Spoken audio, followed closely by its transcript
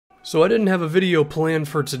So I didn't have a video planned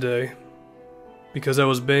for today because I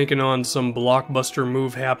was banking on some blockbuster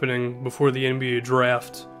move happening before the NBA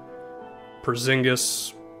draft.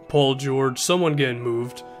 Porzingis, Paul George, someone getting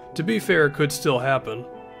moved. To be fair, it could still happen,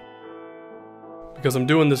 because I'm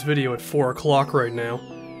doing this video at 4 o'clock right now,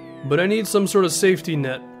 but I need some sort of safety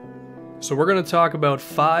net. So we're going to talk about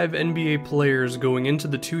 5 NBA players going into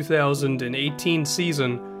the 2018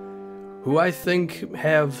 season who I think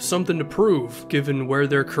have something to prove given where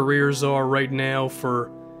their careers are right now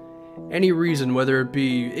for any reason, whether it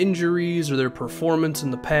be injuries or their performance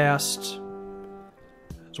in the past.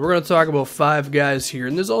 So we're going to talk about 5 guys here,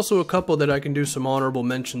 and there's also a couple that I can do some honorable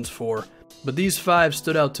mentions for, but these 5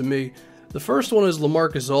 stood out to me. The first one is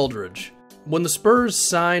LaMarcus Aldridge. When the Spurs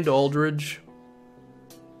signed Aldridge,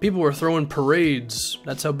 people were throwing parades.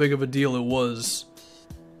 That's how big of a deal it was.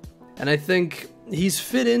 And I think he's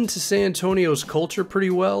fit into San Antonio's culture pretty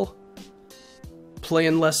well.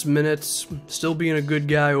 Playing less minutes, still being a good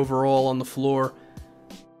guy overall on the floor.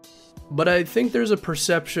 But I think there's a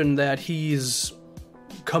perception that he's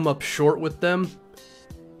come up short with them.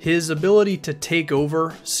 His ability to take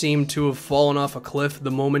over seemed to have fallen off a cliff the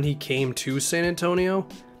moment he came to San Antonio.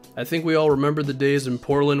 I think we all remember the days in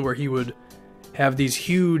Portland where he would have these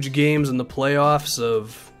huge games in the playoffs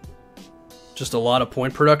of just a lot of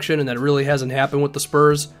point production, and that really hasn't happened with the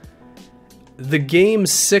Spurs. The game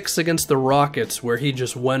 6 against the Rockets, where he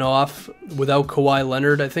just went off without Kawhi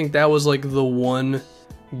Leonard, I think that was like the one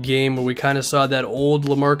game where we kind of saw that old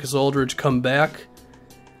LaMarcus Aldridge come back.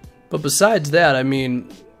 But besides that, I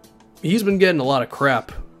mean, he's been getting a lot of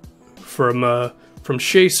crap from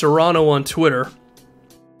Shea Serrano on Twitter,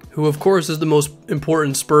 who of course is the most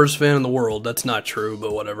important Spurs fan in the world. That's not true,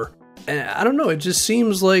 but whatever. And I don't know, it just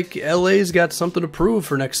seems like LA's got something to prove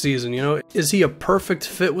for next season, you know? Is he a perfect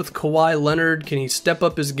fit with Kawhi Leonard? Can he step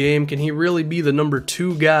up his game? Can he really be the number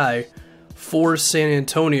 2 guy for San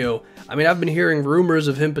Antonio? I mean, I've been hearing rumors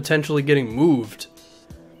of him potentially getting moved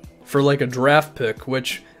for like a draft pick,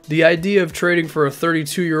 which the idea of trading for a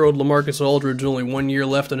 32-year-old LaMarcus Aldridge, only 1 year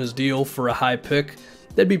left on his deal, for a high pick,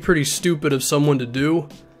 that'd be pretty stupid of someone to do.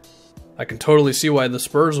 I can totally see why the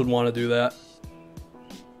Spurs would want to do that.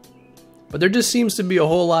 But there just seems to be a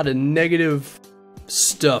whole lot of negative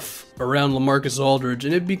stuff around LaMarcus Aldridge,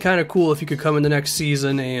 and it'd be kind of cool if he could come in the next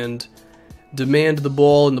season and demand the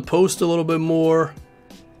ball in the post a little bit more,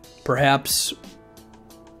 perhaps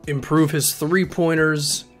improve his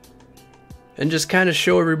three-pointers, and just kind of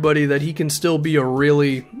show everybody that he can still be a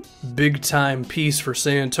really big-time piece for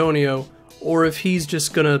San Antonio, or if he's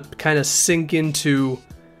just going to kind of sink into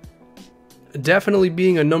definitely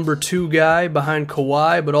being a number 2 guy behind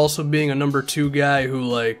Kawhi, but also being a number 2 guy who,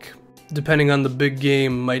 like, depending on the big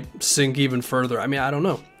game, might sink even further. I mean, I don't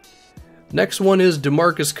know. Next one is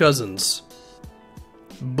DeMarcus Cousins.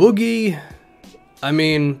 Boogie, I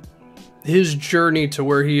mean, his journey to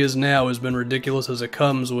where he is now has been ridiculous as it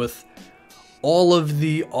comes, with all of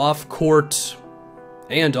the off-court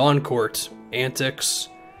and on-court antics,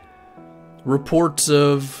 reports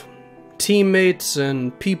of teammates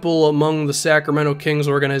and people among the Sacramento Kings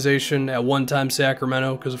organization, at one time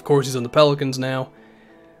Sacramento, because of course he's on the Pelicans now,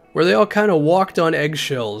 where they all kind of walked on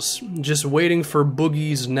eggshells, just waiting for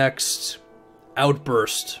Boogie's next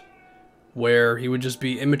outburst, where he would just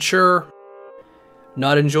be immature,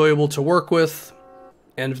 not enjoyable to work with,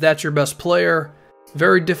 and if that's your best player,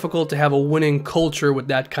 very difficult to have a winning culture with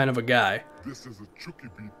that kind of a guy. This is a Chucky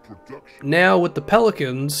Beat production. Now with the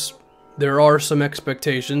Pelicans, there are some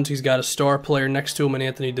expectations. He's got a star player next to him in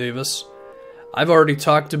Anthony Davis. I've already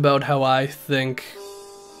talked about how I think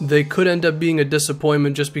they could end up being a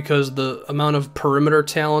disappointment just because the amount of perimeter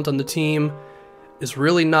talent on the team is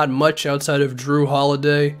really not much outside of Drew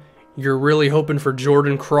Holiday. You're really hoping for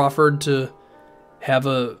Jordan Crawford to have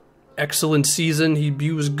a excellent season.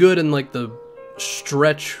 He was good in like the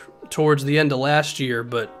stretch towards the end of last year,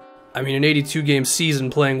 but I mean, an 82-game season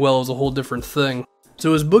playing well is a whole different thing.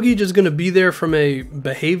 So is Boogie just going to be there from a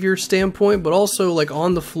behavior standpoint, but also like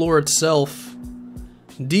on the floor itself,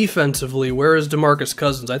 defensively, where is DeMarcus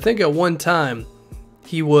Cousins? I think at one time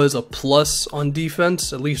he was a plus on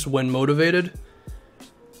defense, at least when motivated.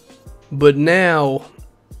 But now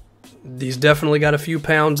he's definitely got a few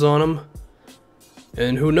pounds on him.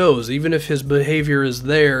 And who knows, even if his behavior is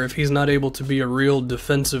there, if he's not able to be a real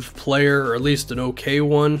defensive player, or at least an okay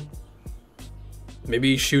one,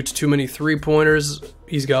 maybe he shoots too many three-pointers,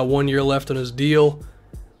 he's got 1 year left on his deal.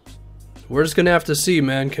 We're just going to have to see,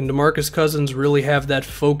 man. Can DeMarcus Cousins really have that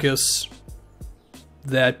focus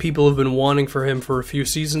that people have been wanting for him for a few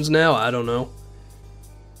seasons now? I don't know.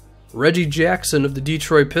 Reggie Jackson of the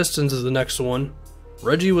Detroit Pistons is the next one.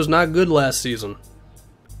 Reggie was not good last season.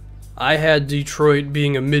 I had Detroit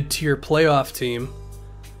being a mid-tier playoff team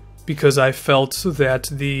because I felt that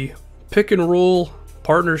the pick-and-roll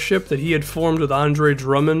partnership that he had formed with Andre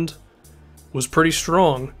Drummond was pretty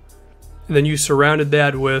strong. And then you surrounded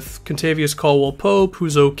that with Kentavious Caldwell-Pope,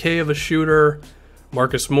 who's okay of a shooter,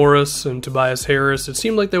 Marcus Morris and Tobias Harris. It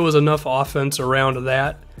seemed like there was enough offense around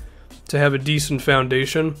that to have a decent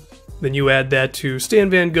foundation. Then you add that to Stan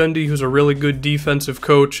Van Gundy, who's a really good defensive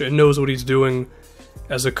coach and knows what he's doing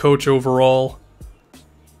as a coach overall.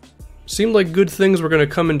 Seemed like good things were going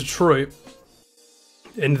to come in Detroit.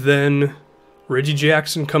 And then Reggie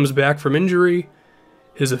Jackson comes back from injury.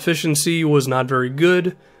 His efficiency was not very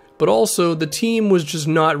good, but also the team was just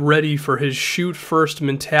not ready for his shoot-first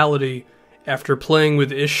mentality after playing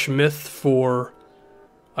with Ish Smith for,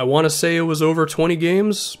 I want to say it was over 20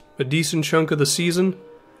 games, a decent chunk of the season.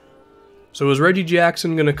 So was Reggie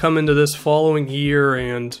Jackson going to come into this following year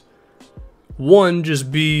and, one,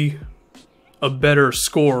 just be a better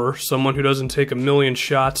scorer, someone who doesn't take a million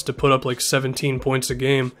shots to put up like 17 points a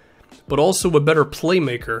game, but also a better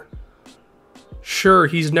playmaker? Sure,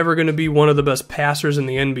 he's never going to be one of the best passers in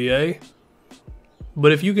the NBA,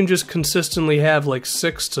 but if you can just consistently have like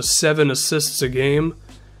 6 to 7 assists a game,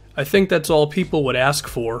 I think that's all people would ask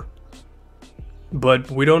for.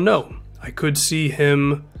 But we don't know. I could see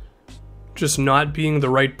him just not being the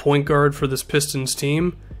right point guard for this Pistons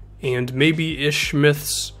team, and maybe Ish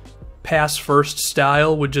Smith's pass-first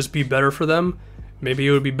style would just be better for them. Maybe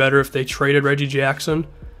it would be better if they traded Reggie Jackson.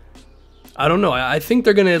 I don't know. I think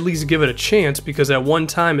they're going to at least give it a chance because at one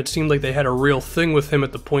time it seemed like they had a real thing with him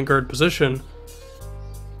at the point guard position.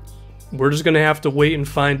 We're just going to have to wait and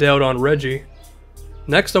find out on Reggie.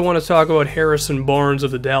 Next, I want to talk about Harrison Barnes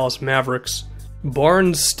of the Dallas Mavericks.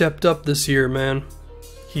 Barnes stepped up this year, man.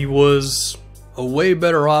 He was a way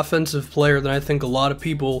better offensive player than I think a lot of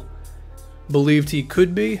people believed he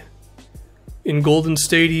could be. In Golden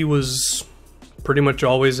State, he was pretty much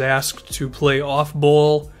always asked to play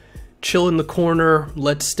off-ball, chill in the corner,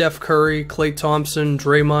 let Steph Curry, Klay Thompson,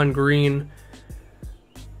 Draymond Green,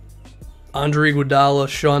 Andre Iguodala,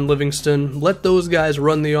 Sean Livingston, let those guys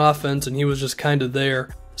run the offense, and he was just kind of there.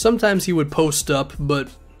 Sometimes he would post up, but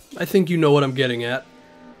I think you know what I'm getting at.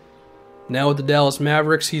 Now with the Dallas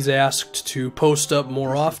Mavericks, he's asked to post up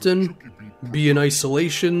more often, be in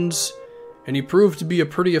isolations, and he proved to be a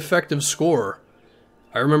pretty effective scorer.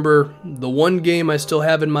 I remember the one game I still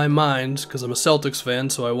have in my mind, because I'm a Celtics fan,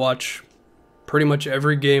 so I watch pretty much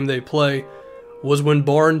every game they play, was when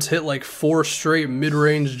Barnes hit like 4 straight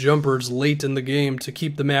mid-range jumpers late in the game to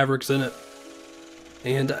keep the Mavericks in it.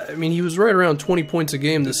 And, I mean, he was right around 20 points a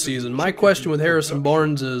game this season. My question with Harrison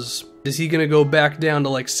Barnes is he going to go back down to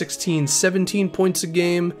like 16, 17 points a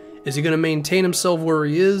game? Is he going to maintain himself where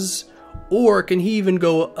he is? Or can he even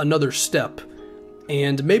go another step?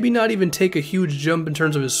 And maybe not even take a huge jump in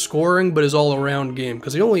terms of his scoring, but his all-around game.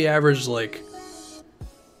 Because he only averaged like...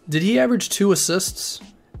 Did he average 2 assists?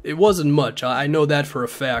 It wasn't much, I know that for a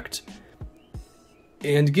fact.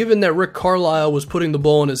 And given that Rick Carlisle was putting the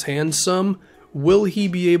ball in his hands some, will he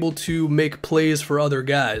be able to make plays for other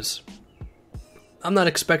guys? I'm not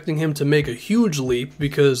expecting him to make a huge leap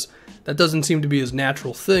because that doesn't seem to be his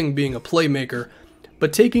natural thing, being a playmaker.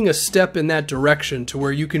 But taking a step in that direction to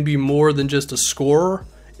where you can be more than just a scorer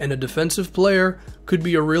and a defensive player could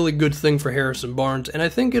be a really good thing for Harrison Barnes. And I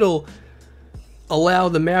think it'll allow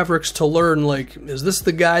the Mavericks to learn, like, is this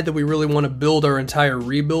the guy that we really want to build our entire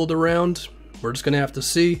rebuild around? We're just going to have to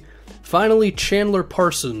see. Finally, Chandler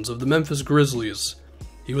Parsons of the Memphis Grizzlies.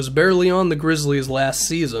 He was barely on the Grizzlies last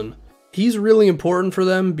season. He's really important for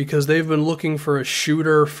them because they've been looking for a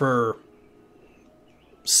shooter for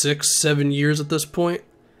 6-7 years at this point.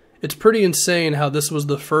 It's pretty insane how this was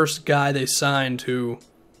the first guy they signed who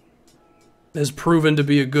has proven to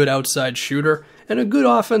be a good outside shooter and a good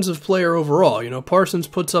offensive player overall. You know, Parsons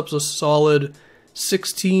puts up a solid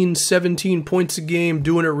 16, 17 points a game,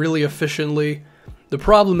 doing it really efficiently. The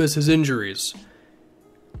problem is his injuries.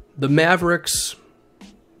 The Mavericks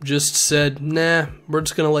just said, nah, we're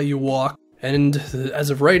just going to let you walk. And as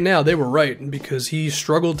of right now, they were right, because he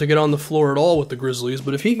struggled to get on the floor at all with the Grizzlies.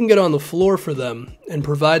 But if he can get on the floor for them and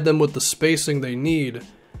provide them with the spacing they need,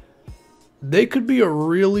 they could be a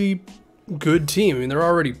really good team. I mean, they're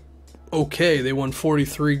already okay. They won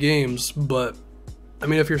 43 games. But, I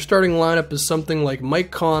mean, if your starting lineup is something like Mike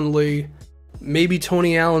Conley, maybe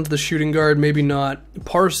Tony Allen's the shooting guard, maybe not,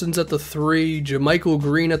 Parsons at the 3, JaMychal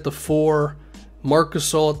Green at the 4, Marc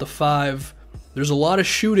Gasol at the 5, there's a lot of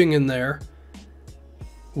shooting in there.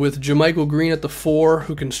 With JaMychal Green at the 4,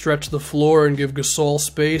 who can stretch the floor and give Gasol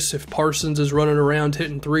space. If Parsons is running around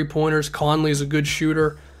hitting 3-pointers, Conley's a good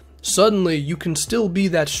shooter. Suddenly, you can still be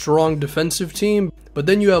that strong defensive team, but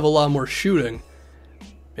then you have a lot more shooting.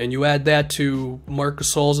 And you add that to Marc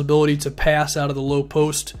Gasol's ability to pass out of the low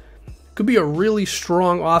post. Could be a really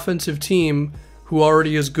strong offensive team who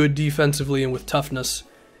already is good defensively and with toughness.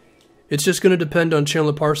 It's just going to depend on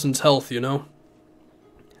Chandler Parsons' health, you know?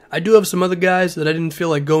 I do have some other guys that I didn't feel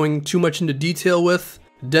like going too much into detail with.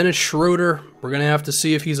 Dennis Schroeder, we're going to have to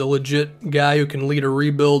see if he's a legit guy who can lead a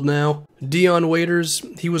rebuild now. Dion Waiters,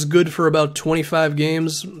 he was good for about 25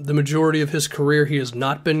 games. The majority of his career he has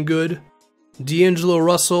not been good. D'Angelo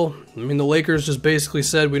Russell, I mean the Lakers just basically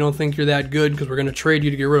said we don't think you're that good because we're going to trade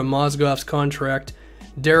you to get rid of Mozgov's contract.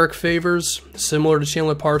 Derek Favors, similar to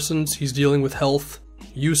Chandler Parsons, he's dealing with health.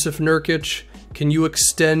 Yusuf Nurkic, can you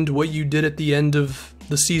extend what you did at the end of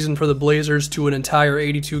the season for the Blazers to an entire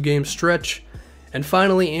 82-game stretch? And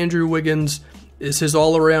finally, Andrew Wiggins, is his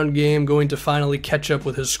all-around game going to finally catch up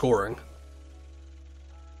with his scoring?